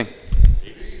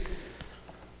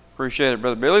Appreciate it,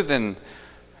 Brother Billy. Then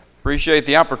appreciate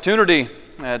the opportunity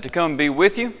to come be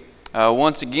with you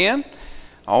once again.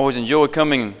 I always enjoy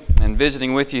coming and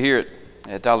visiting with you here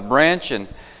at Olive Branch, and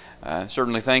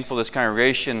certainly thankful this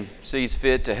congregation sees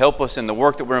fit to help us in the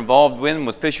work that we're involved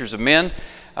with Fishers of Men,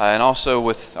 and also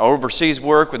with our overseas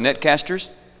work with Netcasters.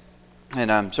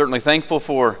 And I'm certainly thankful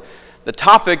for the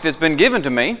topic that's been given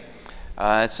to me.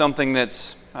 It's something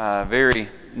that's very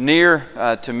near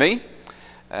to me,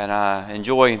 and I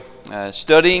enjoy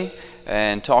studying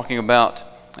and talking about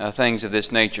things of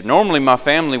this nature. Normally my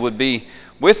family would be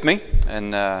with me,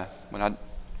 and when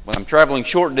I'm traveling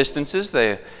short distances,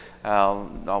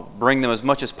 I'll bring them as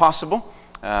much as possible.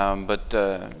 But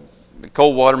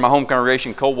Coldwater, my home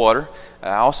congregation, Coldwater,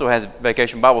 also has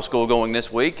Vacation Bible School going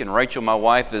this week, and Rachel, my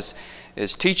wife,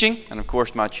 is teaching, and of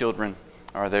course my children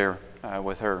are there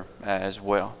with her as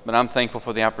well. But I'm thankful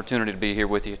for the opportunity to be here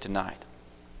with you tonight.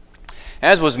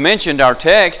 As was mentioned, our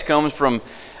text comes from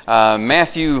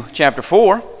Matthew chapter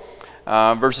 4,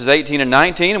 verses 18 and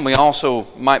 19, and we also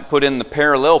might put in the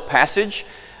parallel passage,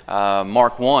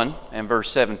 Mark 1 and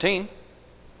verse 17.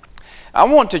 I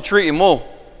want to treat, and we'll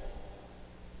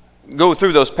go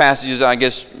through those passages, I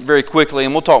guess, very quickly,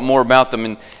 and we'll talk more about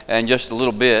them in just a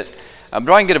little bit.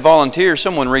 But I can get a volunteer.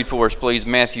 Someone read for us, please,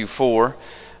 Matthew 4,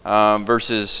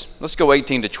 verses, let's go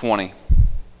 18 to 20.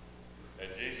 And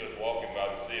Jesus, walking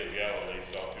by the Sea of Galilee,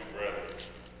 saw two brethren,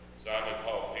 Simon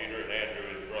called Peter and Andrew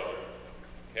his brother,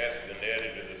 casting the net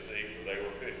into the sea, for they were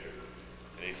fishers.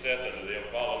 And he said unto them,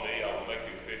 Follow me, I will make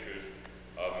you fishers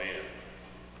of men.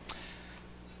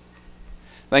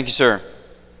 Thank you, sir.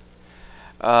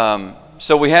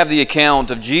 So we have the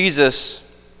account of Jesus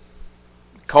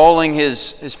calling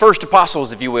his first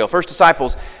apostles, if you will, first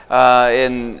disciples,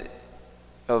 and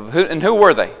who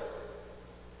were they?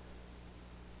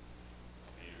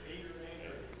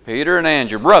 Peter and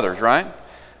Andrew, brothers, right?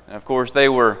 And of course they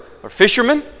were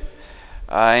fishermen.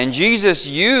 And Jesus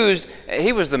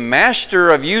he was the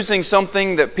master of using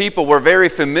something that people were very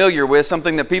familiar with,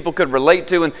 something that people could relate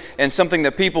to, and something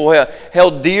that people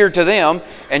held dear to them,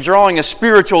 and drawing a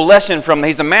spiritual lesson from.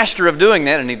 He's the master of doing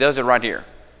that, and he does it right here.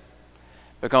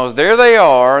 Because there they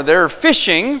are, they're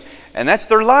fishing, and that's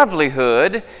their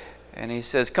livelihood. And he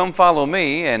says, Come follow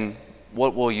me, and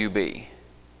what will you be?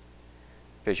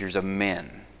 Fishers of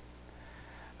men.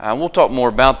 We'll talk more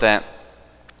about that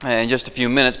in just a few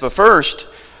minutes. But first,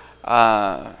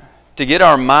 to get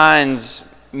our minds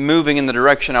moving in the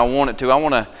direction I want it to, I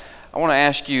want to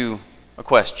ask you a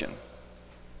question.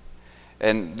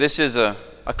 And this is a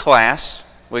class.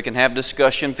 We can have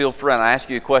discussion. Feel free. And I ask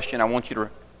you a question, I want you to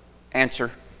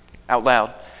answer out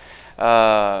loud.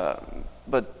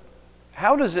 But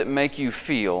how does it make you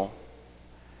feel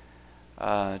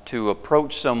to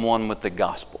approach someone with the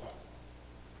gospel?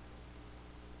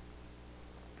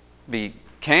 Be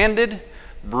candid,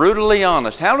 brutally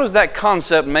honest. How does that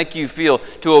concept make you feel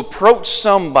to approach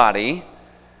somebody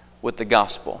with the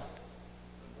gospel?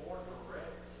 The more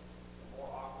direct, the more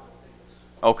awkward it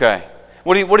is. Okay.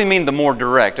 What do you mean the more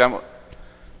direct? I don't know,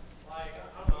 I think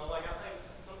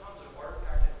sometimes at work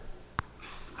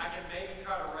I can maybe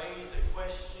try to raise a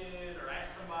question or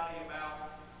ask somebody about,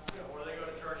 where they go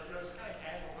to church, it's kind of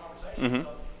casual conversation. Mm-hmm.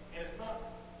 And it's not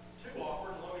too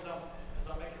awkward as long as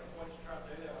I make a point to try to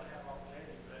do that when I have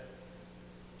opportunity, but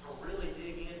to really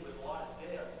dig in with a lot of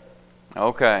depth.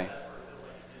 Okay. That's where it feels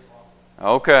like it is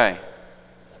awkward. Okay.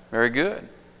 Very good.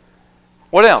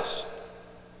 What else?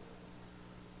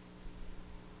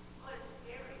 Well, it's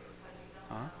scary because you don't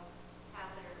know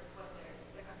what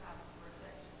they're going to have a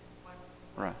perception. What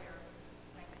Right. they're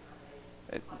thinking of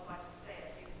it. Like you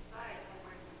said, you can say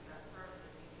where you that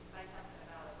person, you can say something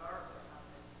about a verse or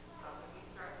something, but when you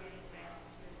start getting down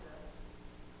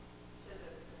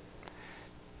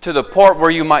To the part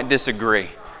where you might disagree.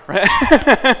 Right.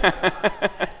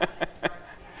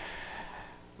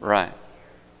 Right.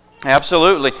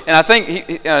 Absolutely. And I think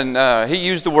he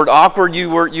used the word awkward,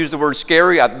 you used the word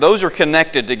scary. Those are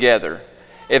connected together.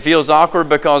 It feels awkward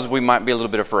because we might be a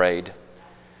little bit afraid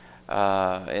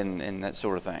and that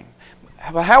sort of thing.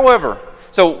 But however,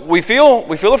 so we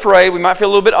feel afraid, we might feel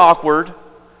a little bit awkward,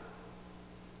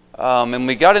 and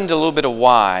we got into a little bit of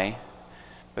why,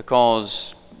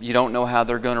 because you don't know how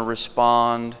they're going to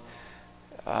respond.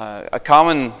 A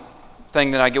common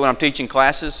thing that I get when I'm teaching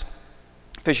classes,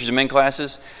 Fishers of Men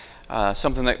classes,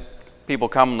 something that people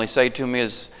commonly say to me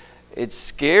is, it's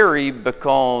scary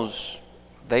because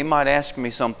they might ask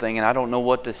me something and I don't know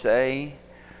what to say,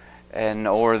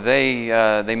 or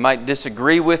they might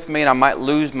disagree with me and I might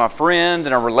lose my friend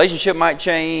and our relationship might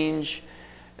change,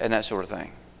 and that sort of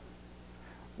thing.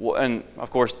 And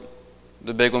of course,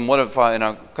 the big one. What if I, and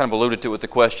I kind of alluded to it with the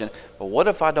question, but what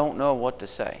if I don't know what to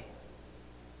say?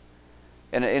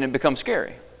 And it becomes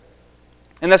scary.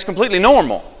 And that's completely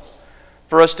normal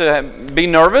for us to be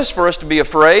nervous, for us to be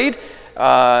afraid,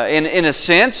 in a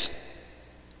sense,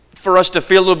 for us to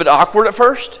feel a little bit awkward at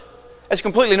first. That's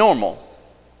completely normal.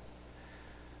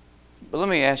 But let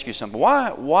me ask you something.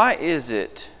 Why is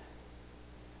it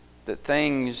that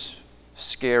things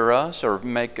scare us or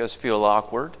make us feel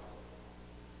awkward?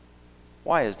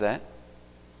 Why is that?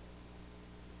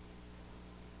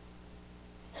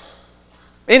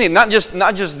 Not just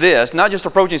this, not just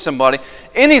approaching somebody,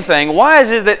 anything. Why is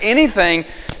it that anything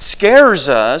scares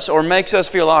us or makes us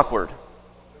feel awkward?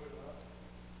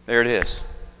 There it is.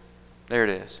 There it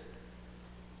is.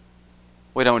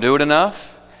 We don't do it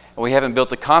enough, and we haven't built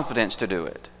the confidence to do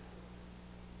it.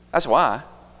 That's why.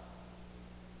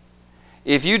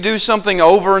 If you do something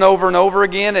over and over and over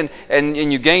again and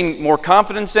you gain more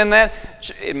confidence in that,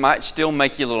 it might still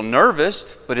make you a little nervous,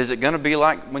 but is it going to be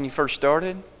like when you first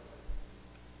started?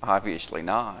 Obviously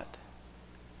not.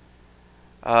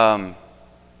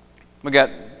 We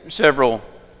got several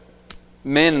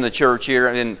men in the church here,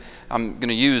 and I'm going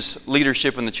to use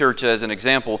leadership in the church as an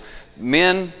example.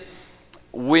 Men,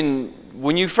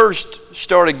 when you first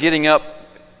started getting up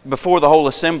before the whole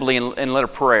assembly and led a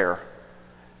prayer,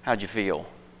 how'd you feel?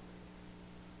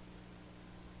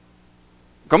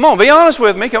 Come on, be honest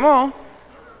with me. Come on.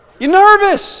 You're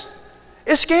nervous.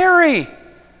 It's scary.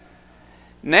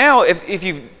 Now, if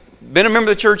you've been a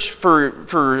member of the church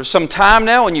for some time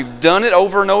now and you've done it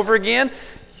over and over again,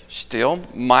 you still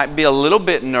might be a little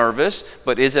bit nervous,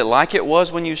 but is it like it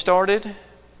was when you started?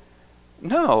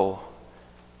 No.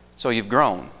 So you've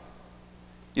grown.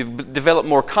 You've developed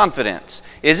more confidence.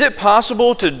 Is it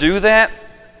possible to do that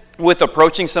with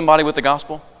approaching somebody with the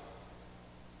gospel?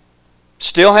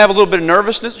 Still have a little bit of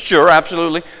nervousness? Sure,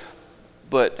 absolutely.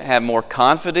 But have more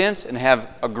confidence and have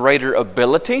a greater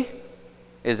ability?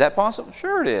 Is that possible?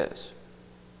 Sure it is.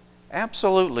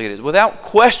 Absolutely it is. Without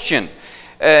question.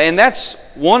 And that's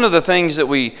one of the things that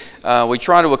we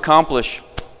try to accomplish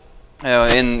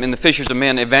in the Fishers of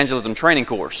Men Evangelism Training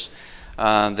Course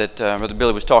that Brother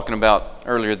Billy was talking about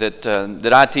earlier,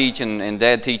 that I teach and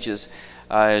Dad teaches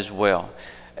as well.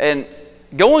 And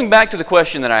going back to the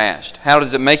question that I asked, how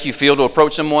does it make you feel to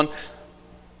approach someone?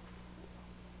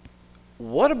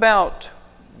 What about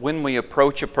when we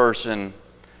approach a person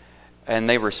and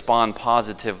they respond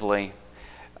positively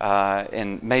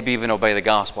and maybe even obey the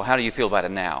gospel? How do you feel about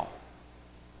it now?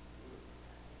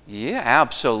 Yeah,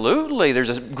 absolutely. There's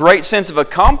a great sense of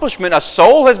accomplishment. A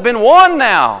soul has been won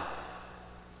now.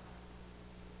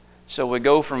 So we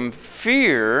go from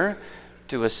fear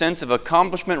to a sense of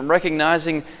accomplishment,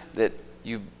 recognizing that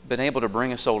you've been able to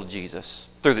bring a soul to Jesus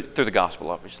through the gospel,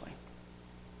 obviously.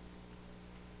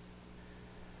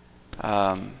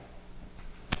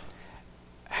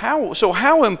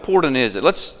 How important is it?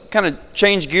 Let's kind of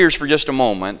change gears for just a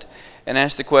moment and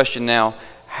ask the question now,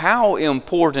 how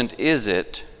important is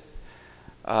it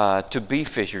to be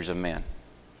fishers of men?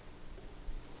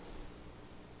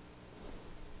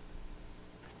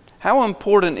 How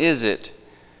important is it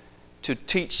to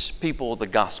teach people the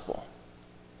gospel?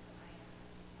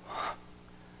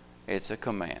 It's a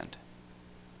command.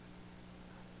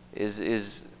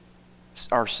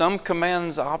 Are some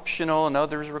commands optional and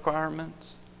others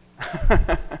requirements?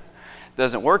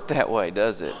 Doesn't work that way,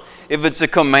 does it? If it's a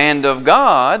command of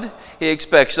God, He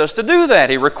expects us to do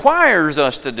that. He requires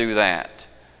us to do that.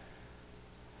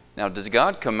 Now, does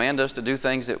God command us to do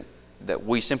things that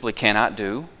we simply cannot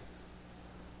do?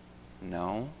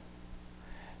 No.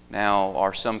 Now,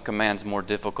 are some commands more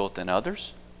difficult than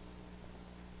others?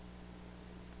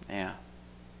 Yeah.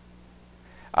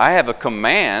 I have a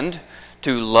command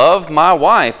to love my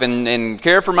wife and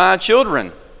care for my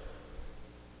children.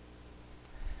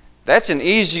 That's an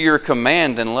easier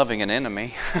command than loving an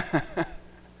enemy.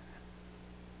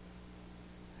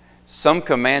 Some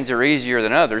commands are easier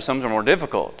than others. Some are more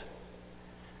difficult.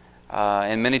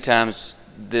 And many times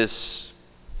this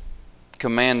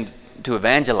command to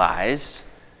evangelize,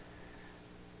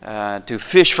 to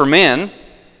fish for men,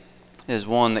 is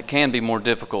one that can be more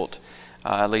difficult,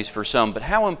 at least for some. But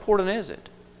how important is it?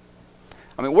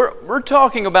 I mean, we're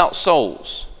talking about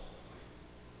souls.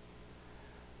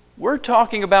 We're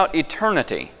talking about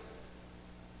eternity.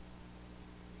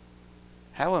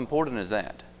 How important is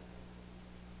that?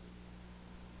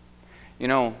 You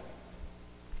know,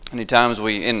 many times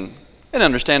and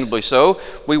understandably so,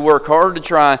 we work hard to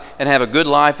try and have a good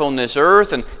life on this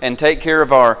earth and take care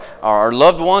of our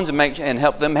loved ones and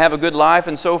help them have a good life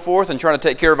and so forth, and try to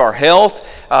take care of our health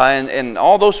and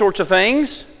all those sorts of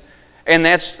things. And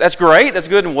that's great, that's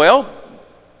good and well.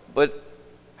 But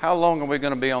how long are we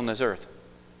going to be on this earth?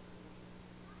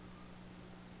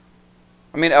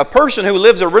 I mean, a person who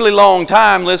lives a really long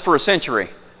time lives for a century,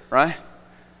 right?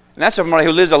 And that's somebody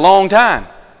who lives a long time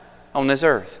on this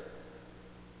earth.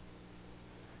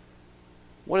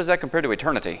 What does that compare to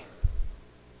eternity?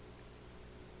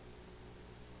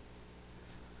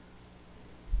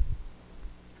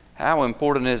 How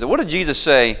important is it? What did Jesus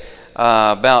say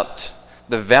about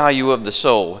the value of the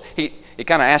soul? He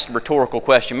kind of asked a rhetorical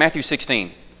question. Matthew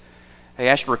 16. He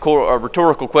asked a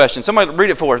rhetorical question. Somebody read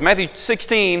it for us. Matthew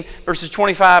 16, verses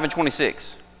 25 and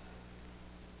 26.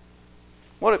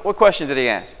 What question did he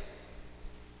ask?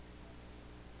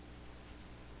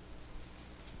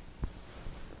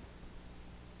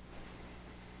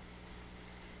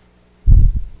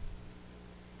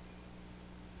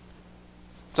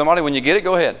 Somebody, when you get it,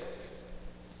 go ahead.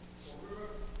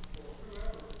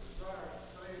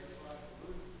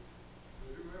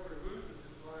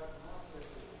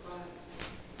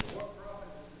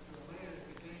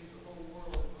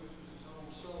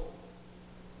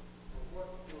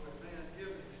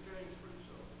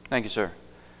 Thank you, sir.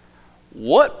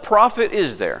 What profit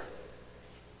is there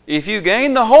if you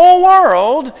gain the whole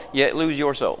world yet lose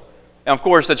your soul? And of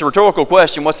course, that's a rhetorical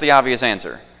question. What's the obvious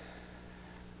answer?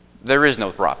 There is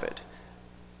no profit.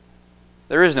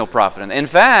 There is no profit. In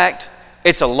fact,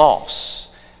 it's a loss.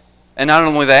 And not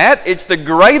only that, it's the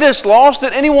greatest loss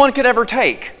that anyone could ever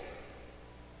take.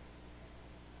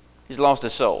 He's lost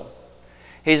his soul.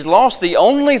 He's lost the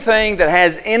only thing that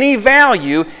has any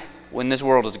value when this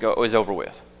world is over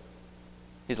with.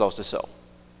 He's lost his soul.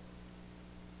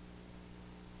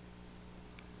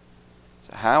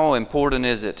 So how important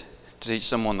is it to teach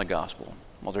someone the gospel?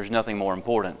 Well, there's nothing more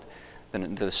important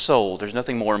than the soul. There's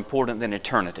nothing more important than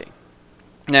eternity.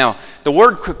 Now, the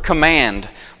word command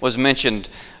was mentioned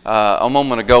a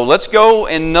moment ago. Let's go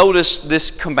and notice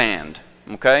this command,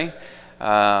 okay?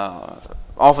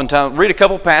 Oftentimes, read a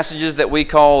couple passages that we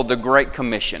call the Great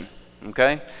Commission,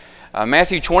 okay?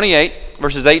 Matthew 28,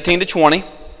 verses 18 to 20.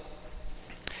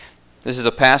 This is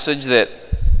a passage that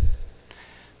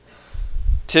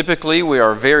typically we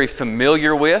are very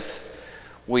familiar with.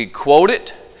 We quote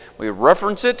it, we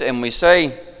reference it, and we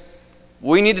say,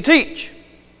 we need to teach.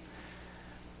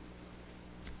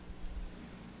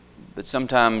 But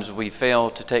sometimes we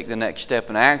fail to take the next step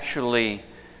and actually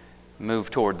move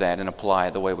toward that and apply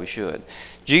it the way we should.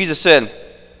 Jesus said,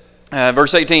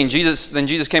 verse 18, Then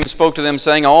Jesus came and spoke to them,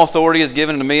 saying, All authority is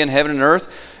given to me in heaven and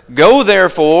earth. Go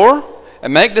therefore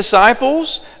and make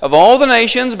disciples of all the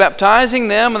nations, baptizing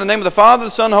them in the name of the Father, the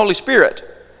Son, and the Holy Spirit,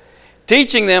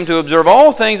 teaching them to observe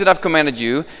all things that I've commanded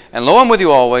you, and lo, I'm with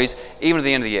you always, even to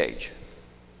the end of the age.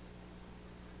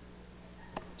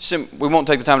 We won't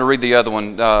take the time to read the other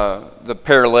one, the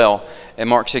parallel in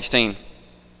Mark 16,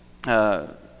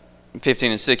 15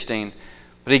 and 16.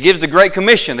 But he gives the Great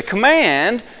Commission, the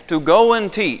command to go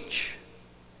and teach.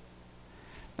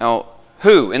 Now,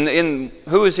 who?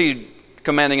 Who is he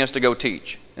commanding us to go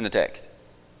teach in the text?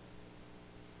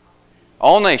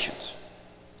 All nations.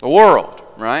 The world,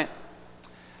 right?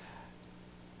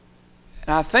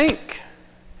 And I think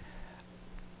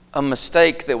a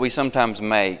mistake that we sometimes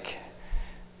make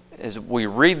is we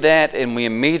read that and we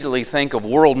immediately think of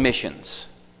world missions.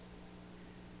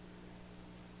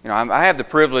 You know, I have the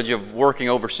privilege of working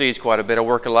overseas quite a bit. I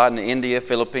work a lot in India,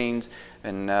 Philippines,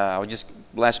 and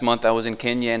last month I was in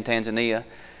Kenya and Tanzania.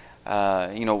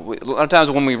 A lot of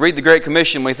times when we read the Great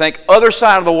Commission, we think other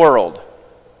side of the world.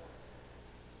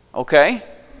 Okay,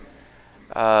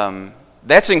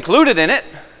 that's included in it.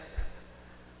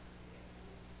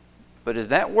 But is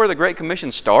that where the Great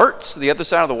Commission starts, the other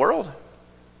side of the world?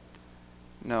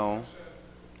 No.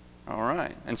 All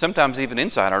right. And sometimes even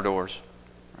inside our doors.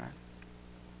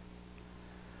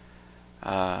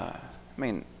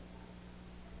 Right?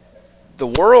 The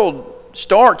world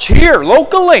starts here,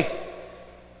 locally.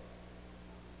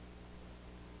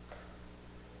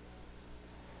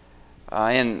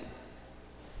 And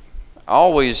I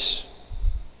always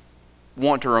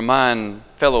want to remind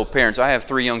fellow parents, I have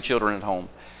 3 young children at home,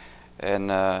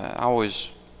 and I always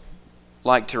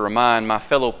like to remind my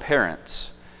fellow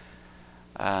parents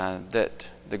that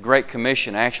the Great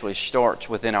Commission actually starts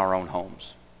within our own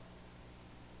homes.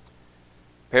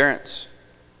 Parents,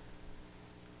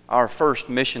 our first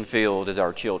mission field is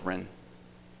our children.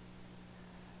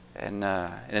 And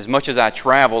as much as I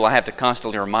travel, I have to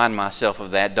constantly remind myself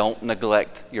of that. Don't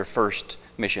neglect your first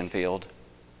mission field.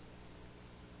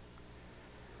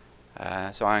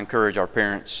 So I encourage our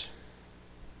parents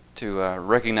to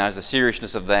recognize the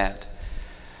seriousness of that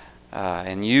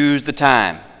and use the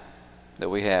time that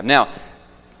we have. Now,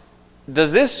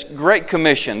 does this Great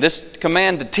Commission, this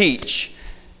command to teach,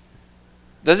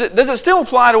 does it still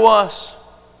apply to us?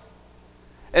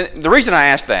 And the reason I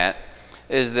ask that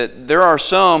is that there are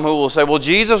some who will say, well,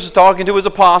 Jesus was talking to his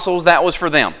apostles, that was for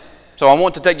them. So I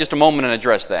want to take just a moment and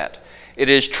address that. It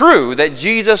is true that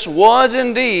Jesus was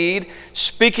indeed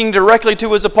speaking directly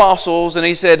to his apostles, and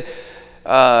he said,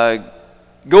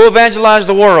 go evangelize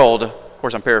the world. Of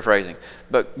course, I'm paraphrasing.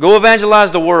 But go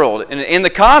evangelize the world. And in the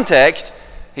context,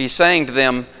 he's saying to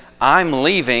them, I'm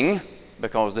leaving,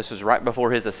 because this is right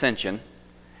before his ascension.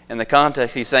 In the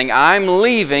context, he's saying, I'm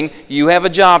leaving. You have a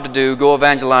job to do. Go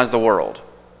evangelize the world.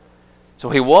 So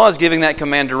he was giving that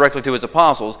command directly to his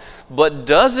apostles. But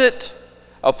does it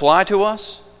apply to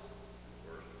us?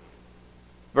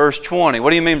 Verse 20. What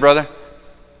do you mean, brother?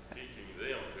 Teaching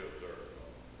them to observe.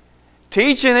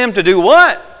 Teaching them to do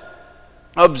what?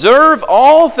 Observe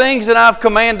all things that I've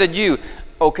commanded you.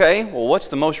 Okay, well, what's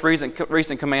the most recent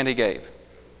command he gave?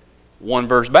 One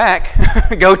verse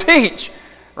back. Go teach.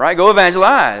 Right? Go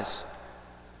evangelize.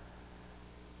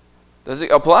 Does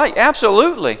it apply?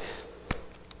 Absolutely.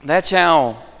 That's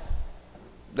how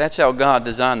God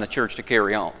designed the church to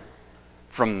carry on.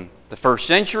 From the first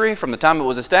century, from the time it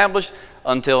was established,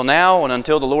 until now, and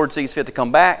until the Lord sees fit to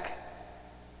come back.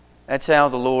 That's how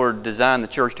the Lord designed the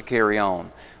church to carry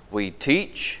on. We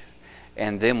teach,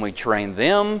 and then we train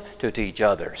them to teach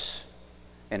others.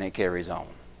 And it carries on.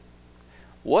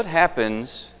 What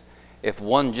happens if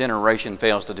one generation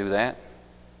fails to do that?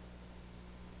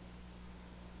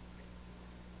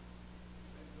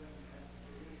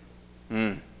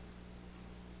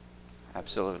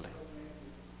 Absolutely.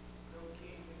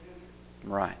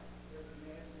 Right.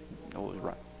 Oh,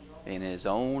 right. In his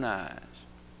own eyes.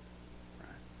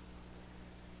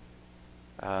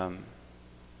 Right.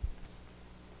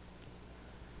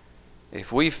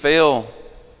 If we fail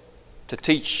to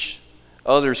teach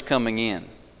others coming in,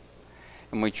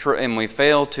 and we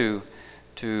fail to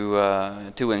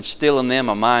instill in them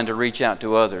a mind to reach out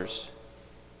to others,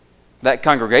 that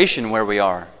congregation where we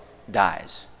are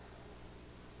dies.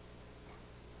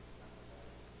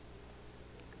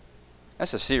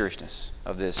 That's the seriousness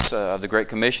of this, of the Great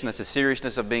Commission. That's the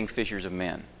seriousness of being fishers of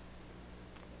men.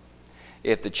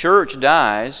 If the church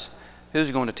dies, who's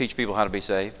going to teach people how to be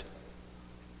saved?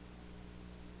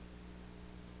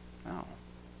 No.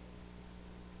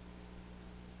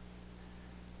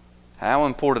 How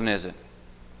important is it?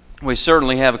 We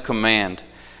certainly have a command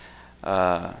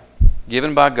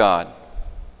given by God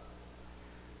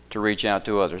to reach out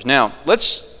to others. Now,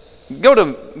 let's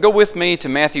go with me to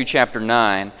Matthew chapter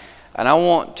 9. And I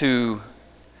want to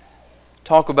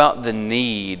talk about the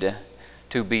need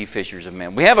to be fishers of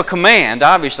men. We have a command,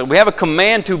 obviously. We have a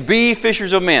command to be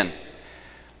fishers of men.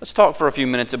 Let's talk for a few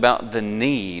minutes about the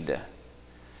need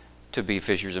to be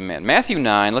fishers of men. Matthew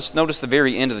 9, let's notice the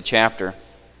very end of the chapter.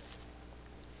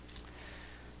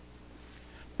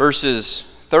 Verses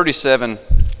 37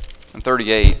 and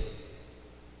 38.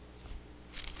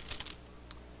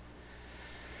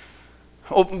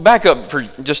 Oh, back up for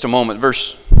just a moment.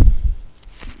 Verse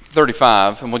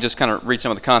 35, and we'll just kind of read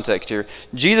some of the context here.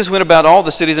 Jesus went about all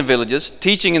the cities and villages,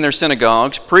 teaching in their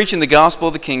synagogues, preaching the gospel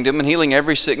of the kingdom, and healing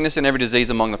every sickness and every disease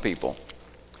among the people.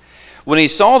 When he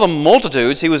saw the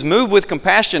multitudes, he was moved with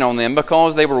compassion on them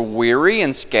because they were weary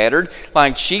and scattered,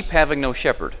 like sheep having no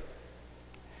shepherd.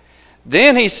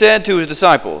 Then he said to his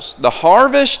disciples, the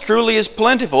harvest truly is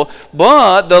plentiful,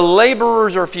 but the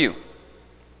laborers are few.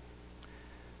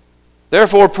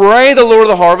 Therefore, pray the Lord of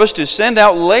the harvest to send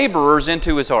out laborers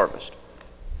into his harvest.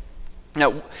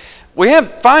 Now, we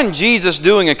find Jesus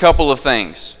doing a couple of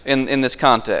things in this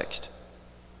context.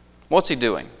 What's he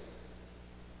doing?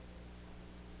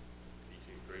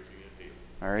 Teaching, preaching, and healing.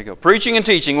 There you go. Preaching and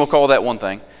teaching, we'll call that one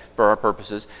thing for our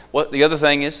purposes. What the other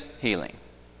thing is? Healing.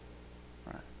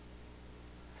 Right.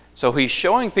 So he's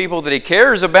showing people that he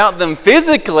cares about them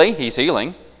physically. He's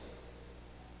healing.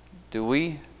 Do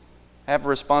we have a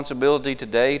responsibility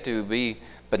today to be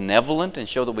benevolent and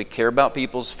show that we care about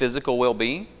people's physical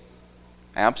well-being?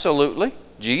 Absolutely.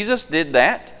 Jesus did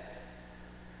that.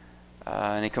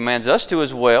 And he commands us to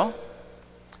as well.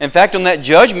 In fact, on that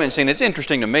judgment scene, it's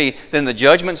interesting to me, then the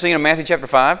judgment scene in Matthew chapter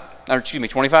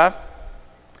 25,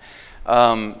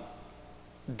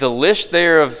 the list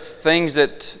there of things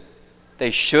that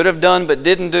they should have done but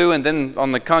didn't do, and then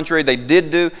on the contrary, they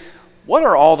did do. What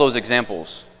are all those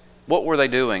examples? What were they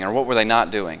doing, or what were they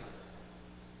not doing?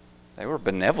 They were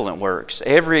benevolent works.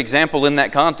 Every example in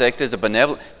that context is a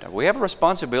benevolent. Do we have a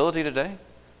responsibility today?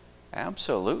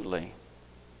 Absolutely.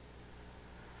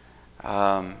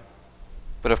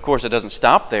 But of course, it doesn't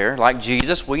stop there. Like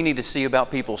Jesus, we need to see about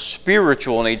people's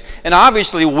spiritual needs. And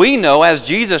obviously, we know, as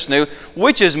Jesus knew,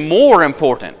 which is more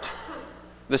important,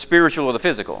 the spiritual or the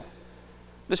physical.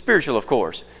 The spiritual, of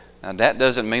course. Now, that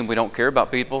doesn't mean we don't care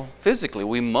about people physically.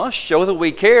 We must show that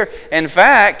we care. In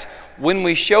fact, when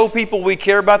we show people we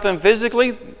care about them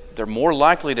physically, they're more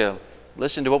likely to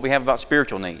listen to what we have about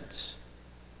spiritual needs.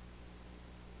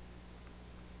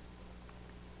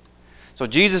 So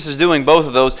Jesus is doing both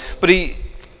of those. But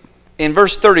in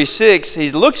verse 36,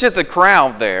 he looks at the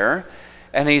crowd there,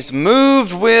 and he's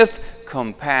moved with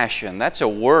compassion. That's a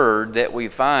word that we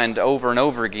find over and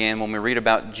over again when we read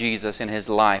about Jesus in his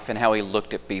life and how he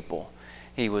looked at people.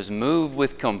 He was moved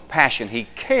with compassion. He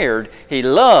cared. He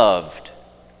loved.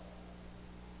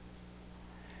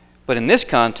 But in this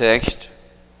context,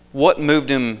 what moved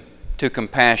him to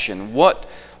compassion? What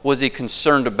was he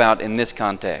concerned about in this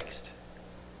context?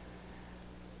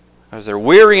 Because they're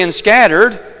weary and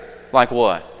scattered, like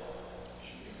what?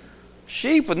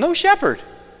 Sheep with no shepherd.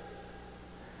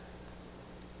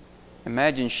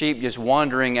 Imagine sheep just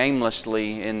wandering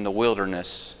aimlessly in the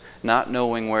wilderness, not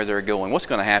knowing where they're going. What's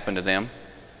going to happen to them?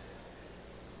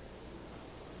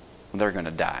 They're going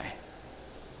to die.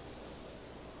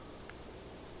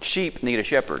 Sheep need a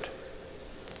shepherd.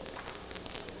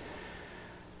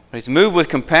 But he's moved with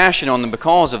compassion on them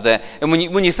because of that. And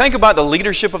when you think about the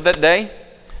leadership of that day,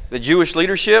 the Jewish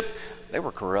leadership, they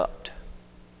were corrupt.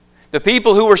 The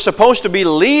people who were supposed to be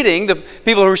leading, the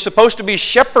people who were supposed to be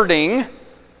shepherding,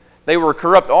 they were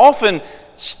corrupt, often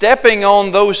stepping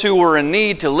on those who were in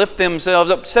need to lift themselves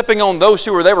up, stepping on those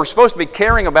who they were supposed to be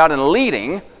caring about and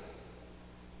leading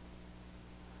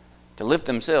to lift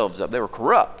themselves up. They were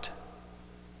corrupt.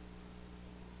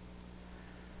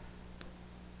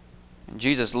 And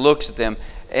Jesus looks at them,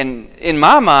 and in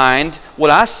my mind, what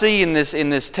I see in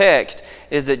this text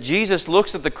is that Jesus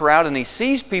looks at the crowd and he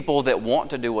sees people that want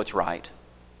to do what's right.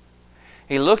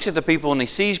 He looks at the people and he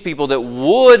sees people that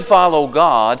would follow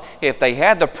God if they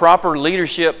had the proper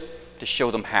leadership to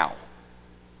show them how.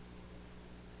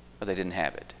 But they didn't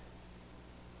have it.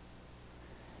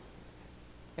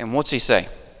 And what's he say?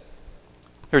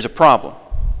 There's a problem.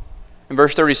 In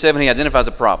verse 37, he identifies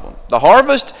a problem. The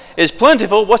harvest is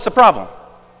plentiful. What's the problem?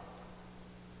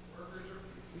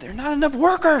 There are not enough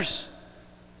workers.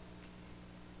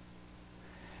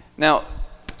 Now,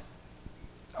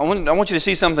 I want you to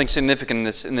see something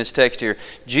significant in this text here.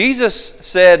 Jesus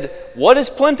said, what is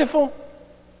plentiful?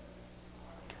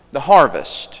 The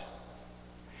harvest.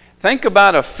 Think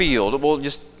about a field. We'll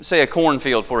just say a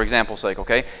cornfield for example's sake,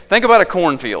 okay? Think about a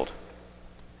cornfield.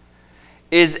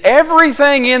 Is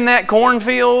everything in that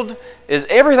cornfield, is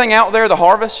everything out there the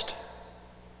harvest?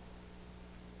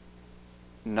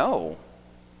 No.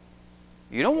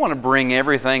 You don't want to bring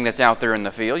everything that's out there in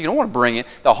the field. You don't want to bring it.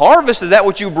 The harvest, is that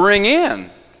what you bring in?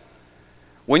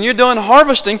 When you're done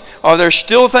harvesting, are there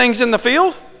still things in the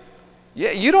field?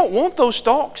 Yeah, you don't want those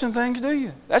stalks and things, do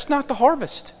you? That's not the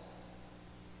harvest.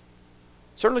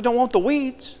 Certainly don't want the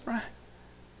weeds, right?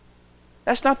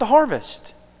 That's not the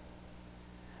harvest.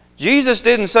 Jesus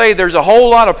didn't say there's a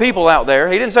whole lot of people out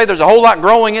there. He didn't say there's a whole lot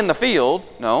growing in the field.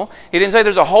 No. He didn't say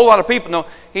there's a whole lot of people. No.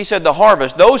 He said the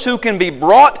harvest. Those who can be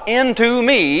brought into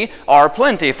me are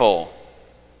plentiful.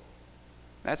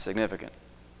 That's significant.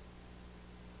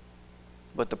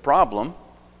 But the problem,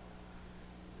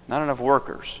 not enough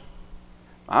workers.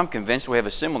 I'm convinced we have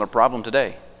a similar problem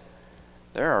today.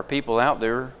 There are people out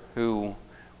there who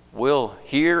will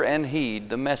hear and heed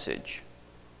the message.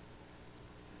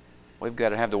 We've got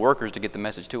to have the workers to get the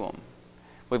message to them.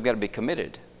 We've got to be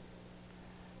committed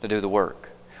to do the work.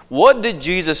 What did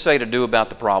Jesus say to do about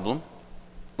the problem?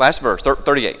 Last verse,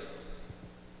 38.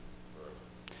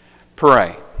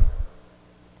 Pray.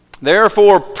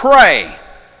 Therefore, pray.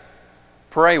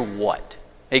 Pray what?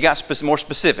 He got more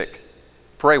specific.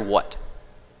 Pray what?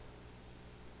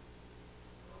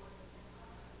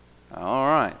 All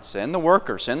right. Send the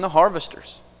workers. Send the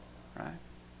harvesters. Right?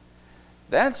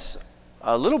 That's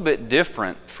a little bit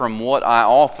different from what I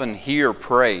often hear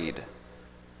prayed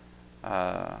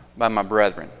by my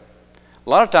brethren. A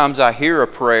lot of times I hear a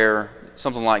prayer,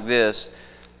 something like this,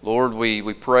 Lord,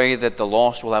 we pray that the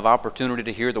lost will have opportunity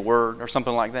to hear the word, or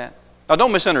something like that. Now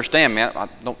don't misunderstand me.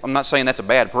 I'm not saying that's a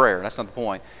bad prayer. That's not the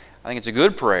point. I think it's a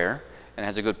good prayer and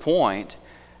has a good point.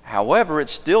 However,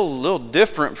 it's still a little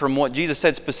different from what Jesus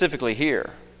said specifically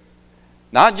here.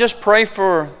 Not just pray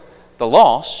for the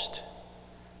lost,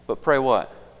 but pray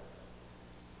what?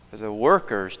 For the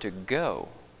workers to go.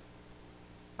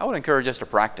 I would encourage us to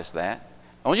practice that.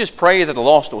 Don't just pray that the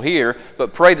lost will hear,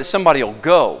 but pray that somebody will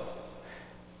go.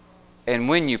 And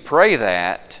when you pray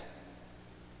that,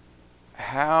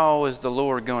 how is the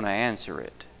Lord going to answer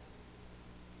it?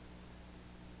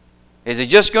 Is He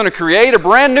just going to create a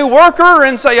brand new worker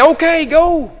and say, okay,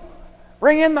 go,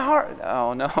 bring in the heart?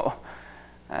 Oh, no,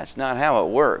 that's not how it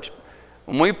works.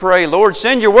 When we pray, Lord,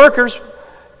 send your workers,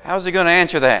 how's He going to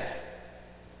answer that?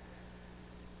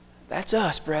 That's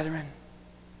us, brethren.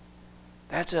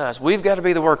 That's us. We've got to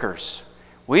be the workers.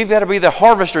 We've got to be the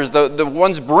harvesters, the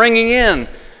ones bringing in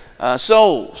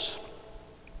souls.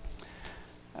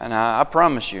 And I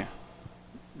promise you,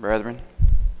 brethren,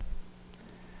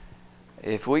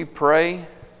 if we pray,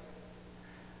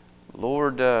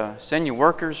 Lord, send your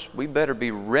workers, we better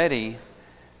be ready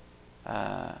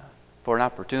for an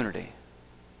opportunity.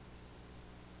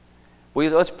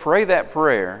 Let's pray that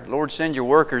prayer, Lord, send your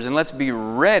workers, and let's be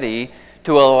ready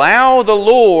to allow the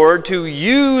Lord to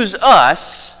use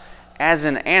us as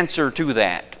an answer to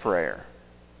that prayer.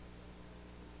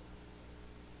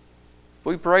 If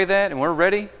we pray that and we're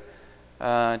ready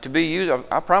to be used,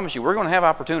 I promise you, we're going to have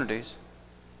opportunities.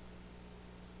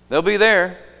 They'll be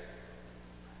there.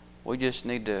 We just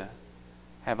need to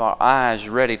have our eyes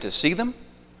ready to see them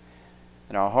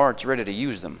and our hearts ready to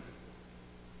use them.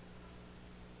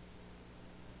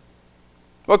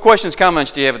 What questions,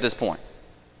 comments do you have at this point?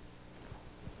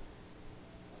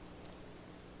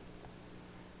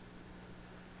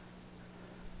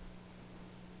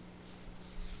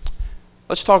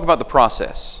 Let's talk about the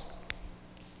process.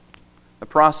 The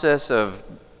process of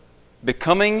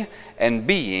becoming and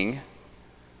being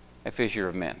a fisher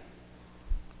of men.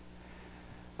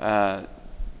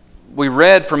 We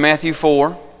read from Matthew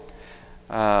 4.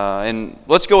 And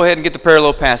let's go ahead and get the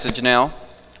parallel passage now.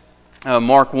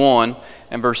 Mark 1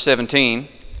 and verse 17.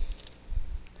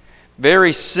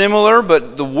 Very similar,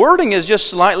 but the wording is just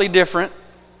slightly different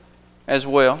as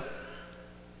well.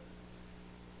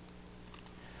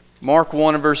 Mark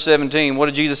 1 and verse 17. What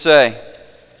did Jesus say?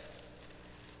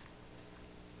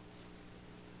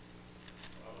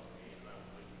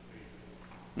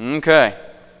 Okay.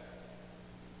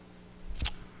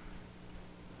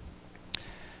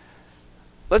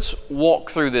 Let's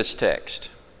walk through this text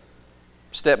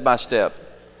step by step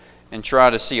and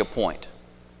try to see a point.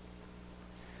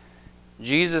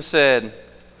 Jesus said,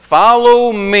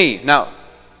 "Follow me." Now,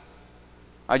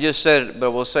 I just said it,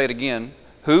 but we'll say it again.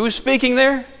 Who's speaking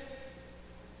there?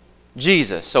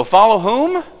 Jesus. So follow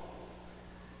whom?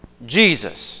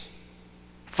 Jesus.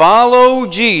 Follow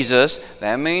Jesus.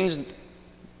 That means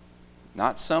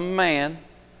not some man.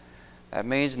 That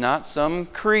means not some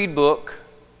creed book,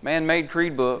 man-made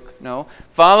creed book. No.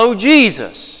 Follow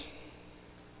Jesus.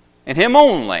 And Him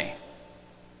only.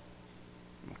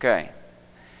 Okay.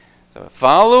 So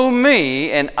follow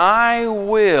me and I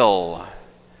will.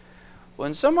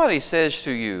 When somebody says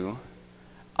to you,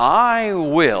 I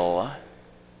will,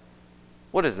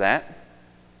 what is that?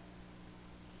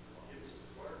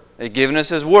 He's giving us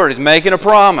His word. He's making a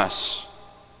promise.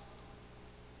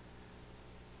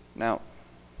 Now,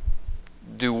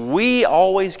 do we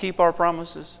always keep our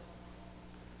promises?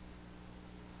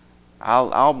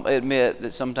 I'll admit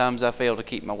that sometimes I fail to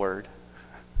keep my word.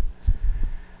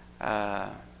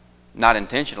 Not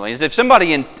intentionally. If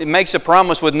somebody makes a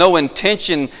promise with no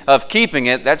intention of keeping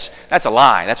it, that's a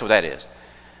lie. That's what that is.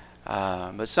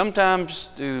 But sometimes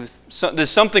does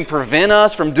something prevent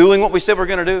us from doing what we said we're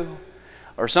going to do?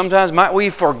 Or sometimes might we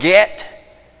forget?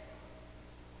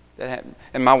 That happened.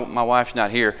 And my wife's not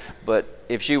here, but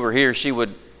if she were here, she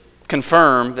would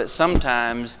confirm that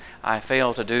sometimes I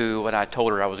fail to do what I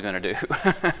told her I was going to do.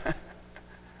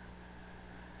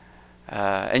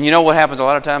 And you know what happens a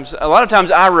lot of times? A lot of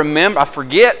times I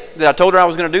forget that I told her I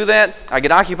was going to do that. I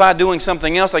get occupied doing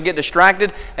something else. I get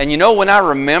distracted. And you know when I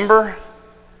remember,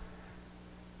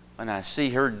 when I see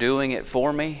her doing it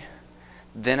for me,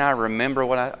 then I remember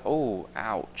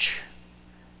ouch.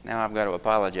 Now I've got to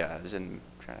apologize and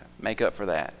try to make up for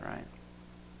that, right?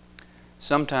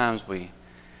 Sometimes we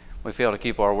fail to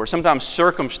keep our word. Sometimes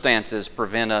circumstances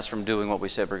prevent us from doing what we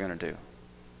said we're going to do.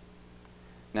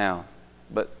 Now,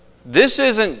 but this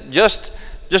isn't just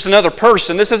another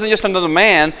person. This isn't just another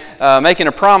man making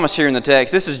a promise here in the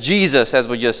text. This is Jesus, as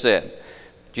we just said.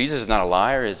 Jesus is not a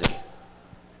liar, is He?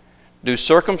 Do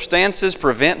circumstances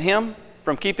prevent Him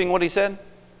from keeping what He said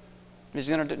He's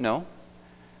going to do? No.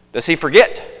 Does He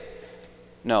forget?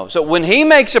 No. So when He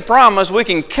makes a promise, we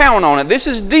can count on it. This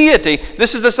is deity.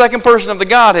 This is the second person of the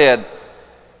Godhead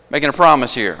making a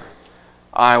promise here.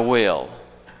 I will.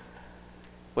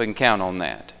 We can count on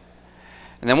that.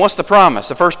 And then what's the promise?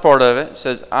 The first part of it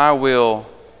says, I will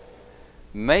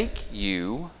make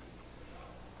you.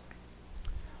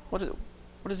 What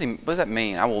does that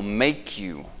mean? I will make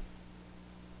you.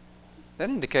 That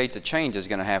indicates a change is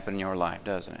going to happen in your life,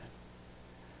 doesn't it?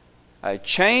 A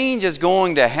change is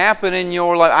going to happen in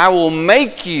your life. I will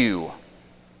make you.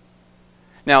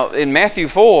 Now, in Matthew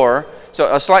 4,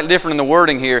 so a slightly different in the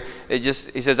wording here, he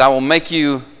says, I will make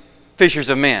you fishers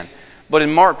of men. But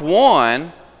in Mark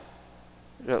 1,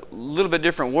 a little bit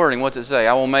different wording. What's it say?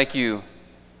 I will make you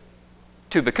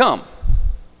to become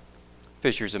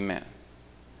fishers of men.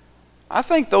 I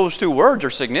think those two words are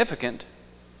significant.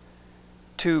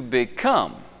 To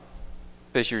become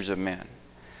fishers of men.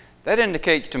 That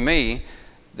indicates to me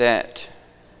that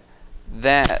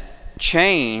that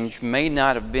change may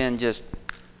not have been just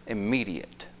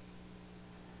immediate,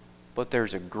 but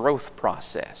there's a growth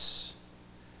process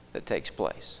that takes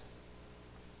place.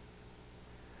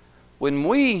 When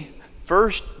we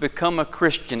first become a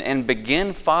Christian and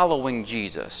begin following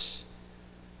Jesus,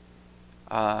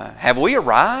 have we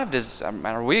arrived?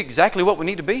 Are we exactly what we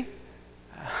need to be?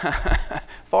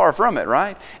 Far from it,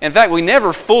 right? In fact, we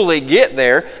never fully get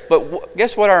there, but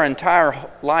guess what our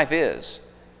entire life is?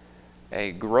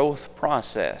 A growth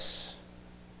process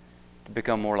to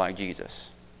become more like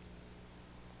Jesus.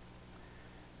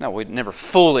 No, we never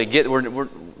fully get,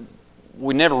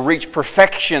 we never reach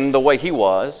perfection the way He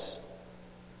was,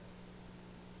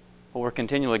 but we're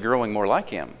continually growing more like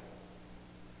Him.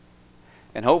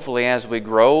 And hopefully as we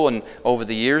grow and over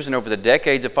the years and over the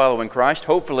decades of following Christ,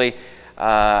 hopefully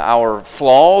our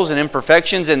flaws and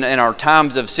imperfections and our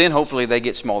times of sin, hopefully they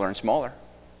get smaller and smaller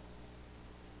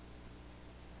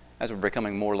as we're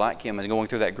becoming more like Him and going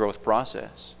through that growth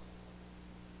process.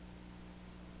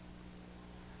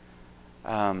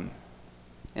 And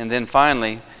then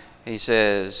finally, He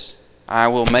says, I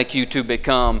will make you to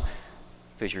become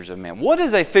fishers of men. What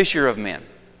is a fisher of men?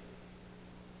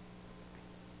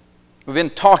 We've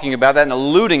been talking about that and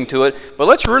alluding to it, but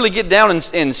let's really get down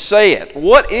and say it.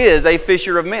 What is a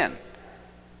fisher of men?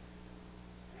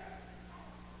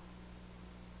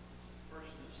 A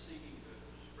person is seeking to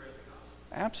spread the gospel.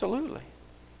 Absolutely.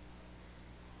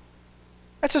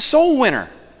 That's a soul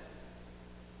winner.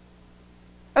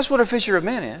 That's what a fisher of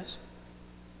men is.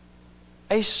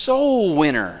 A soul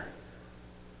winner.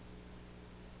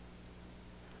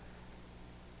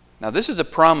 Now, this is a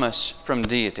promise from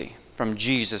deity, from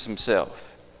Jesus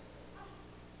Himself.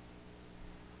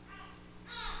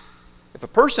 If a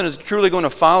person is truly going to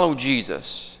follow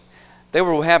Jesus, they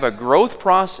will have a growth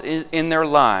process in their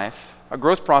life,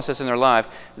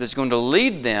 that's going to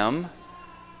lead them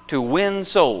to win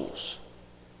souls.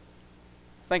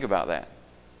 Think about that.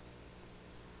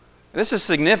 This is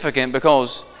significant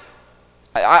because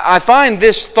I find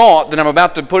this thought that I'm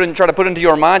about to try to put into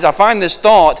your minds, I find this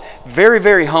thought very,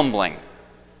 very humbling.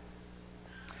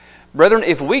 Brethren,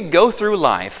 if we go through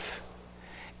life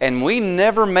and we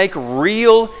never make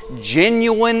real,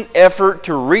 genuine effort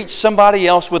to reach somebody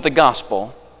else with the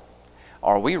gospel,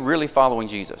 are we really following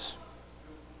Jesus?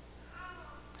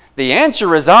 The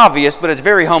answer is obvious, but it's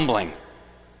very humbling.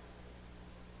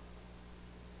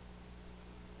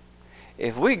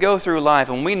 If we go through life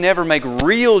and we never make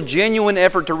real, genuine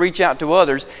effort to reach out to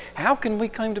others, how can we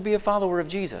claim to be a follower of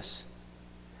Jesus?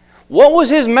 What was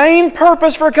His main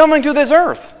purpose for coming to this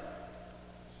earth?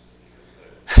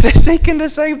 Seeking to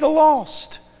save the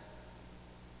lost.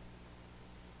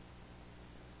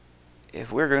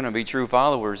 If we're going to be true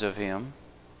followers of Him,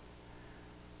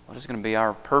 what is going to be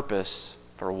our purpose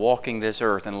for walking this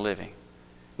earth and living?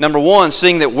 Number one,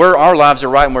 seeing that our lives are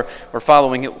right and we're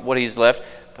following what He's left.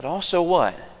 But also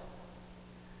what?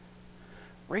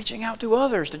 Reaching out to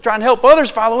others to try and help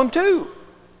others follow Him too.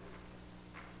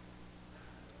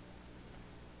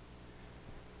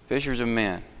 Fishers of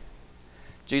men.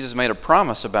 Jesus made a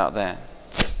promise about that.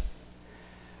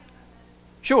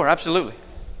 Sure, absolutely.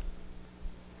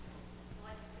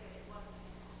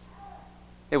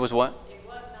 It was what? It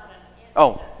was not an instant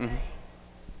Oh, thing.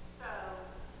 So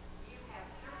you have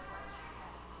your part you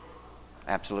have to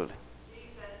do. absolutely. Jesus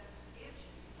gives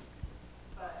you,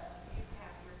 but you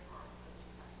have your part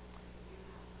that you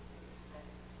have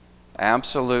to do.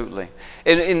 Absolutely.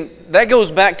 And that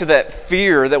goes back to that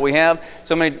fear that we have.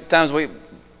 So many times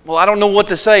I don't know what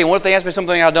to say. And what if they ask me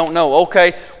something I don't know?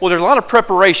 Okay, well, there's a lot of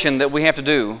preparation that we have to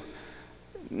do.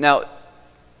 Now,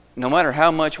 no matter how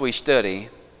much we study,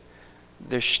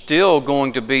 there's still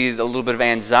going to be a little bit of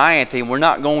anxiety. We're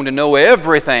not going to know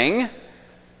everything.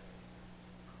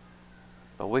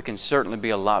 But we can certainly be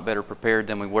a lot better prepared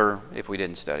than we were if we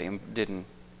didn't study and didn't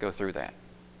go through that.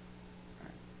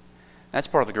 That's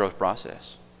part of the growth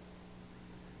process.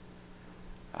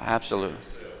 Absolutely.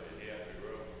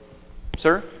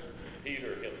 Sir?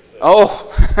 Peter himself.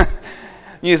 Oh,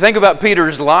 you think about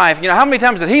Peter's life. You know, how many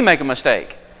times did he make a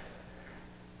mistake?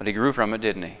 But he grew from it,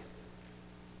 didn't he?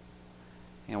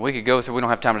 we could go through, we don't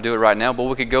have time to do it right now, but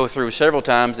we could go through several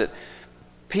times that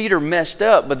Peter messed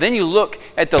up. But then you look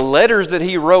at the letters that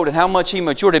he wrote and how much he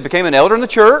matured. He became an elder in the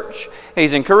church.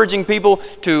 He's encouraging people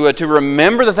to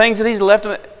remember the things that he's left.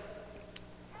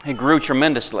 He grew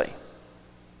tremendously.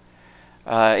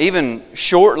 Even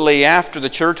shortly after the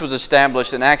church was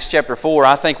established in Acts chapter 4,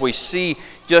 I think we see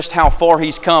just how far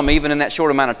he's come even in that short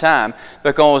amount of time,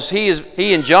 because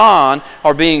he and John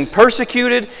are being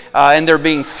persecuted and they're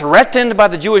being threatened by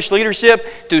the Jewish leadership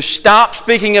to stop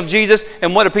speaking of Jesus.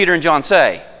 And what do Peter and John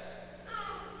say?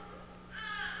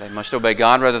 They must obey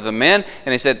God rather than men.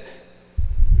 And they said,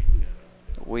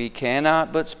 we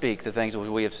cannot but speak the things which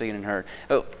we have seen and heard.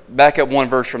 Oh, back up one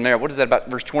verse from there. What is that about?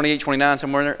 Verse 28, 29,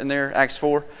 somewhere in there, Acts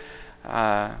 4?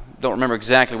 Don't remember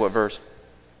exactly what verse.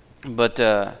 But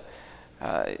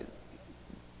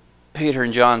Peter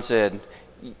and John said,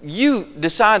 you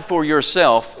decide for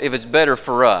yourself if it's better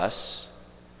for us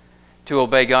to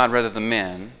obey God rather than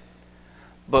men.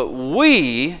 But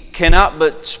we cannot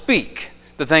but speak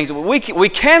the things that we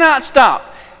cannot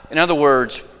stop. In other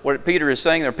words, what Peter is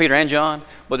saying, or Peter and John,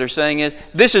 what they're saying is,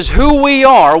 this is who we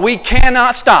are. We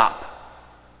cannot stop.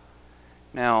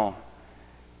 Now,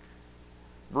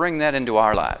 bring that into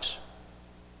our lives.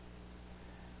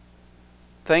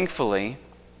 Thankfully,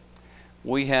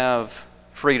 we have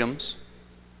freedoms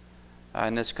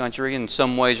in this country. In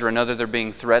some ways or another, they're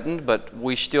being threatened, but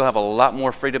we still have a lot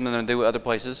more freedom than they do other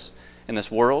places in this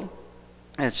world,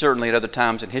 and certainly at other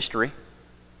times in history.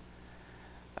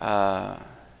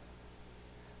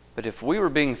 But if we were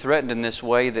being threatened in this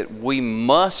way, that we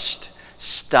must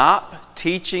stop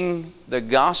teaching the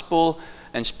gospel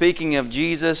and speaking of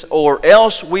Jesus, or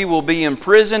else we will be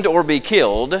imprisoned or be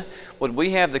killed, would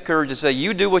we have the courage to say,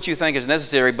 you do what you think is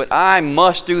necessary, but I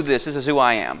must do this. This is who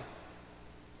I am.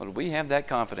 Would we have that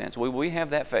confidence? Would we have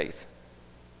that faith?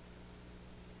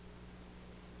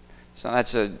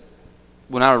 So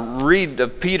when I read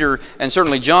of Peter and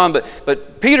certainly John,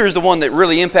 but Peter is the one that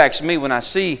really impacts me when I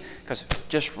see, because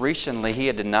just recently he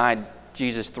had denied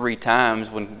Jesus 3 times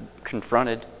when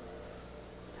confronted,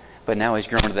 but now he's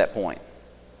grown to that point.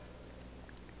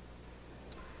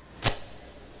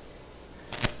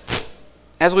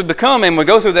 As we become and we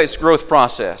go through this growth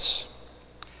process,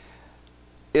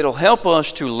 it'll help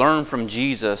us to learn from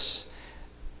Jesus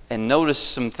and notice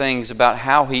some things about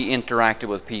how he interacted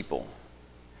with people.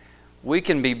 We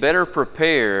can be better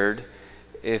prepared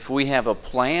if we have a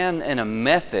plan and a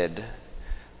method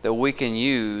that we can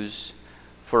use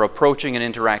for approaching and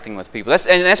interacting with people.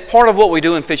 That's part of what we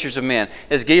do in Fishers of Men,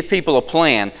 is give people a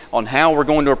plan on how we're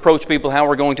going to approach people, how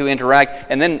we're going to interact,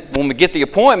 and then when we get the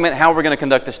appointment, how we're going to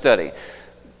conduct the study.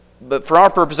 But for our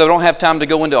purpose, I don't have time to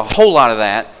go into a whole lot of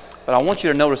that, but I want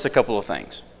you to notice a couple of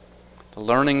things.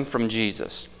 Learning from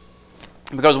Jesus.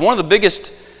 Because one of the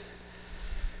biggest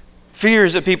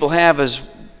fears that people have is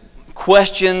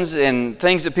questions and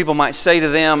things that people might say to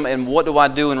them, and what do I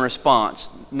do in response?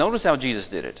 Notice how Jesus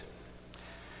did it.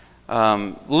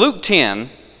 Luke 10,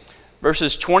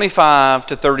 verses 25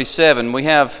 to 37, we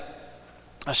have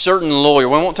a certain lawyer.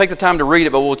 We won't take the time to read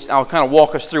it, but I'll kind of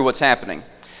walk us through what's happening.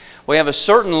 We have a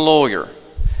certain lawyer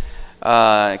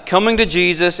coming to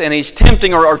Jesus, and he's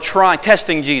tempting or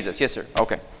testing Jesus. Yes, sir.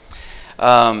 Okay.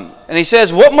 And he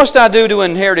says, what must I do to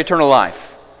inherit eternal life?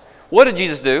 What did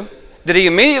Jesus do? Did he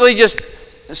immediately just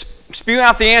spew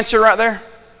out the answer right there?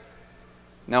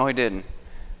 No, he didn't.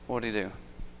 What did he do?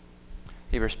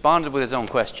 He responded with his own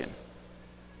question.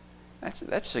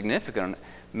 That's significant.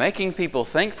 Making people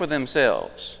think for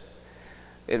themselves.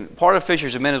 And part of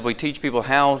Fishers of Men is we teach people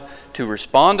how to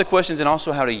respond to questions and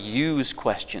also how to use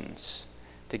questions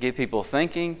to get people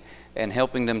thinking and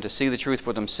helping them to see the truth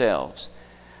for themselves.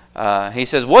 He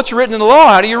says, what's written in the law?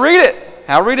 How do you read it?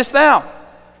 How readest thou?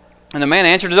 And the man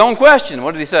answered his own question.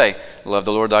 What did he say? Love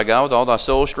the Lord thy God with all thy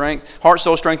soul, strength, heart,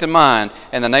 soul, strength, and mind,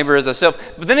 and the neighbor as thyself.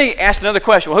 But then he asked another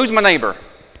question. Well, who's my neighbor?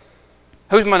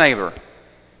 Who's my neighbor?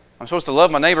 I'm supposed to love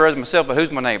my neighbor as myself, but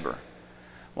who's my neighbor?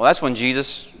 Well, that's when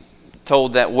Jesus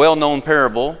told that well-known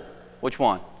parable. Which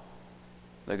one?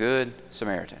 The Good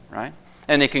Samaritan, right?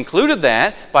 And he concluded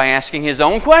that by asking his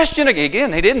own question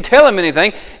again. He didn't tell him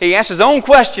anything. He asked his own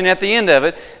question at the end of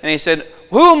it, and he said,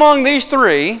 who among these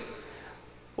three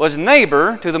was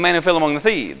neighbor to the man who fell among the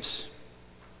thieves?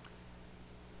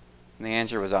 And the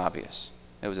answer was obvious.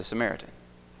 It was a Samaritan.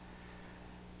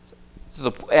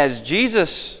 So as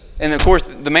Jesus, and of course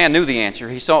the man knew the answer.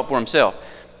 He saw it for himself.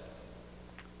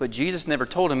 But Jesus never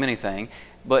told him anything,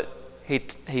 but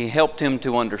he helped him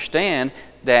to understand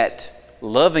that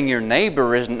loving your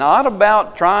neighbor is not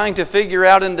about trying to figure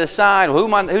out and decide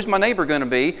who's my neighbor going to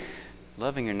be.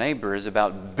 Loving your neighbor is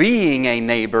about being a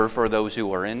neighbor for those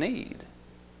who are in need.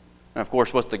 And of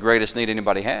course, what's the greatest need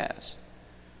anybody has?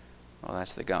 Well,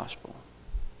 that's the gospel.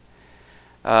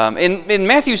 In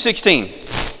Matthew 16,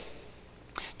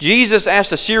 Jesus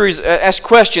asked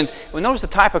questions. Well, notice the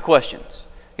type of questions.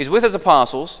 He's with his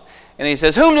apostles, and he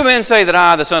says, "Whom do men say that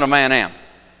I, the Son of Man, am?"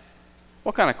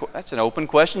 What kind of? That's an open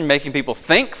question, making people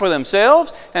think for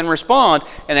themselves and respond.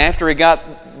 And after he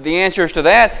got the answers to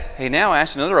that, he now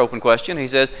asks another open question. He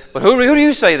says, "But who do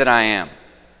you say that I am?"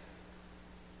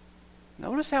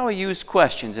 Notice how he used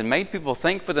questions and made people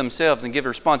think for themselves and give a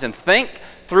response and think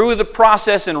through the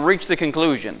process and reach the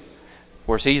conclusion. Of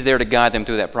course, he's there to guide them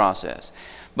through that process.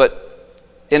 But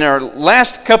in our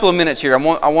last couple of minutes here, I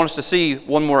want us to see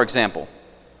one more example.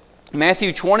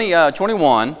 Matthew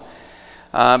 21,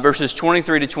 verses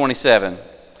 23 to 27.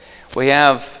 We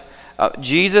have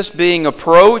Jesus being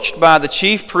approached by the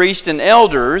chief priests and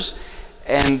elders,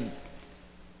 and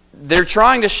they're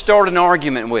trying to start an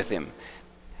argument with him.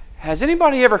 Has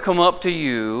anybody ever come up to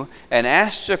you and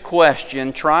asked a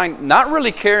question, not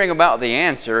really caring about the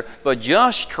answer, but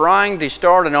just trying to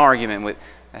start an argument with?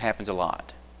 That happens a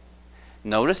lot.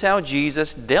 Notice how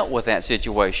Jesus dealt with that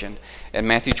situation in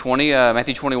Matthew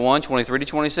 21, 23 to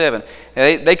 27.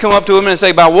 They come up to him and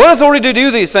say, "By what authority do you do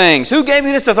these things? Who gave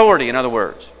you this authority?" In other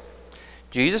words,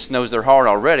 Jesus knows their heart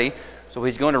already, so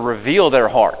he's going to reveal their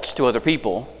hearts to other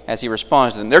people as he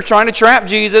responds to them. They're trying to trap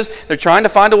Jesus. They're trying to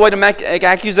find a way to make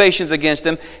accusations against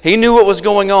him. He knew what was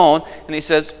going on, and he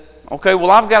says, "Okay,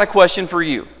 well, I've got a question for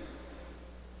you.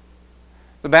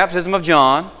 The baptism of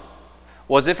John,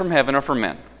 was it from heaven or from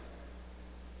men?"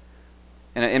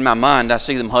 And in my mind, I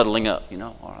see them huddling up.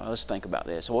 All right, let's think about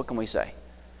this. So what can we say?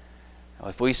 Well,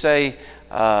 if we say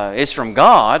it's from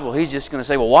God, well, he's just going to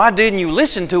say, "Well, why didn't you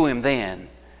listen to him then?"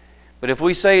 But if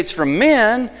we say it's from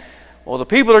men, well, the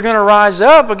people are going to rise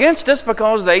up against us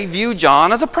because they view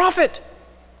John as a prophet.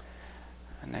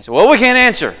 And they say, "Well, we can't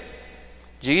answer."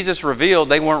 Jesus revealed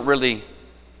they weren't really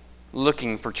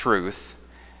looking for truth.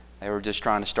 They were just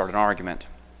trying to start an argument.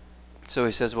 So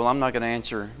he says, "Well, I'm not going to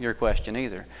answer your question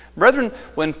either." Brethren,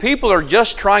 when people are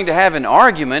just trying to have an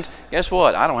argument, guess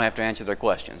what? I don't have to answer their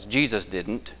questions. Jesus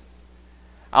didn't.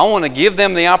 I want to give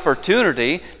them the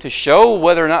opportunity to show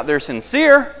whether or not they're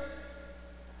sincere.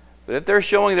 But if they're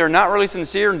showing they're not really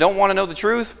sincere and don't want to know the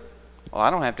truth, well,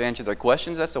 I don't have to answer their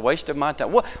questions. That's a waste of my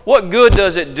time. What good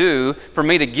does it do for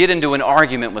me to get into an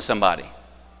argument with somebody?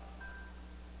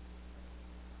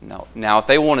 No. Now, if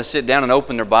they want to sit down and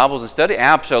open their Bibles and study,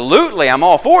 absolutely, I'm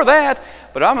all for that.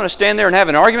 But I'm going to stand there and have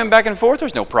an argument back and forth.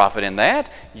 There's no profit in that.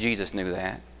 Jesus knew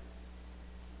that.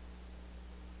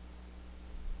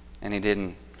 And he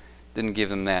didn't give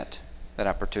them that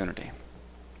opportunity.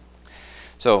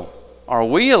 So, are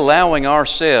we allowing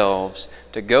ourselves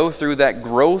to go through that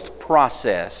growth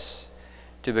process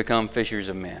to become fishers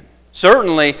of men?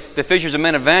 Certainly, the Fishers of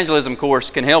Men Evangelism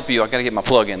course can help you. I've got to get my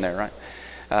plug in there,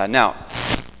 right? Now,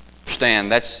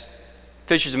 understand, that's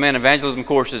Fishers of Men Evangelism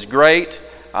course is great.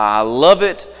 I love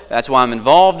it. That's why I'm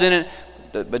involved in it.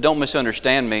 But don't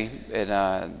misunderstand me.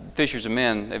 Fishers of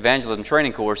Men Evangelism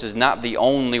training course is not the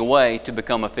only way to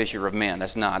become a fisher of men.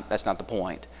 That's not the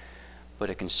point. But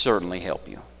it can certainly help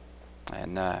you.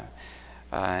 And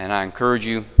I encourage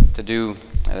you to do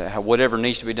whatever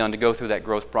needs to be done to go through that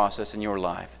growth process in your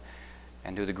life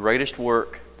and do the greatest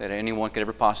work that anyone could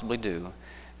ever possibly do, and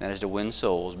that is to win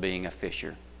souls being a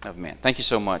fisher of men. Thank you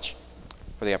so much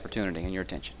for the opportunity and your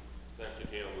attention.